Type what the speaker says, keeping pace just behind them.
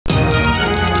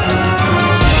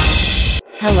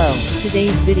Hello, today's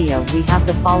video we have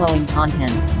the following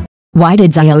content. Why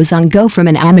did Xiao Zhan go from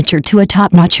an amateur to a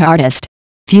top-notch artist?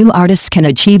 Few artists can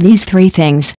achieve these three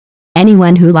things.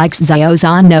 Anyone who likes Xiao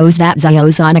Zhan knows that Xiao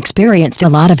Zhan experienced a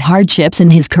lot of hardships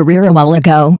in his career a while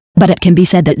ago, but it can be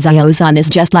said that Xiao Zhan is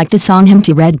just like the song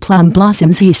Empty Red Plum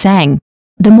Blossoms he sang.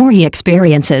 The more he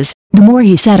experiences, the more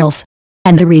he settles.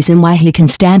 And the reason why he can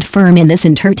stand firm in this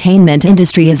entertainment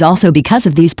industry is also because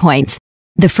of these points.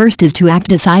 The first is to act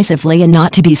decisively and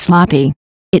not to be sloppy.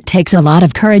 It takes a lot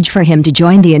of courage for him to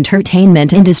join the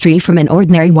entertainment industry from an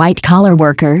ordinary white-collar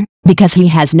worker, because he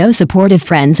has no supportive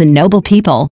friends and noble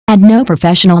people, and no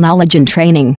professional knowledge and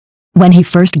training. When he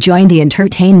first joined the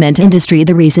entertainment industry,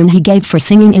 the reason he gave for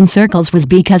singing in circles was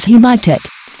because he liked it.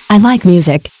 I like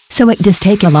music, so it does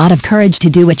take a lot of courage to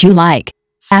do what you like.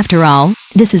 After all,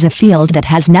 this is a field that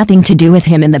has nothing to do with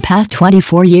him in the past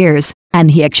 24 years,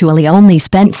 and he actually only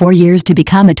spent 4 years to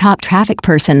become a top traffic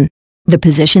person. The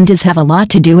position does have a lot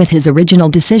to do with his original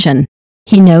decision.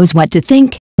 He knows what to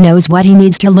think, knows what he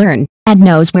needs to learn, and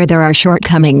knows where there are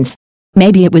shortcomings.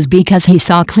 Maybe it was because he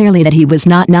saw clearly that he was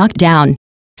not knocked down.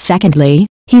 Secondly,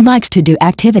 he likes to do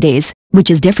activities,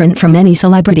 which is different from many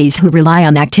celebrities who rely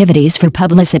on activities for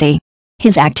publicity.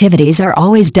 His activities are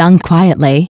always done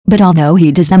quietly, but although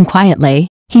he does them quietly,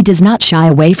 he does not shy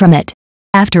away from it.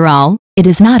 After all, it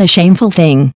is not a shameful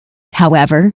thing.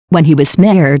 However, when he was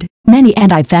smeared, many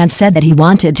anti-fans said that he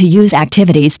wanted to use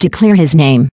activities to clear his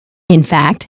name. In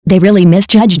fact, they really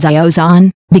misjudged Xiao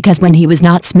Zhan, because when he was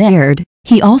not smeared,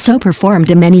 he also performed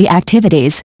in many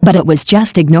activities, but it was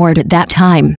just ignored at that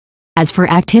time. As for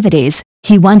activities,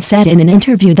 he once said in an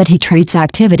interview that he treats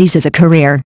activities as a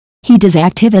career. He does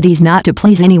activities not to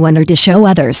please anyone or to show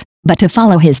others, but to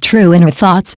follow his true inner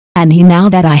thoughts, and now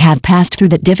that I have passed through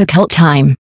that difficult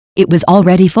time, it was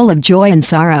already full of joy and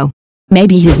sorrow.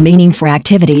 Maybe his meaning for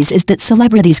activities is that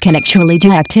celebrities can actually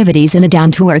do activities in a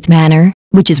down-to-earth manner,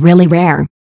 which is really rare.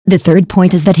 The third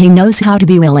point is that he knows how to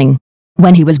be willing.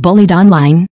 When he was bullied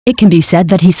online, it can be said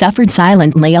that he suffered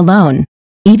silently alone.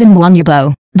 Even Wang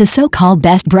Yibo, the so-called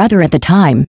best brother at the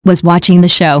time, was watching the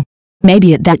show.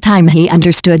 Maybe at that time he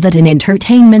understood that in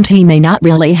entertainment he may not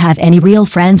really have any real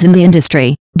friends in the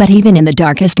industry, but even in the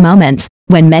darkest moments,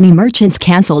 when many merchants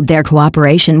cancelled their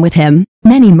cooperation with him,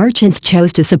 many merchants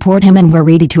chose to support him and were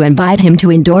ready to invite him to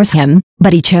endorse him,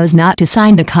 but he chose not to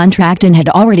sign the contract and had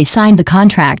already signed the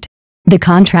contract. The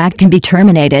contract can be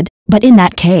terminated, but in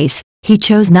that case, he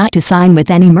chose not to sign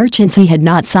with any merchants he had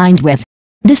not signed with.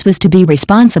 This was to be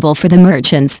responsible for the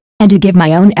merchants, and to give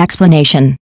my own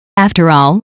explanation. After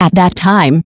all, at that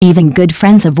time, even good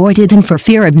friends avoided him for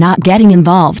fear of not getting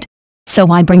involved. So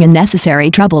why bring unnecessary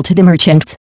trouble to the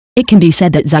merchants? It can be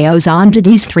said that Xiao Zhan did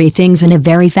these three things in a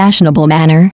very fashionable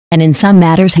manner, and in some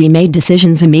matters he made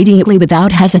decisions immediately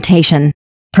without hesitation.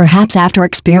 Perhaps after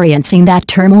experiencing that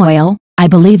turmoil, I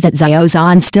believe that Xiao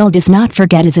Zhan still does not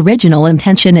forget his original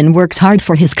intention and works hard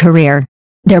for his career.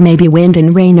 There may be wind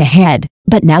and rain ahead,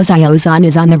 but now Xiao Zhan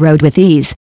is on the road with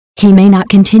ease. He may not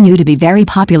continue to be very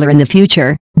popular in the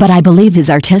future, but I believe his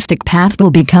artistic path will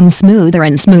become smoother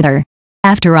and smoother.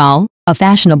 After all, a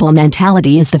fashionable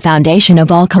mentality is the foundation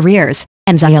of all careers,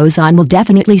 and Xiao Zhan will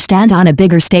definitely stand on a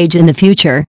bigger stage in the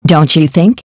future, don't you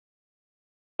think?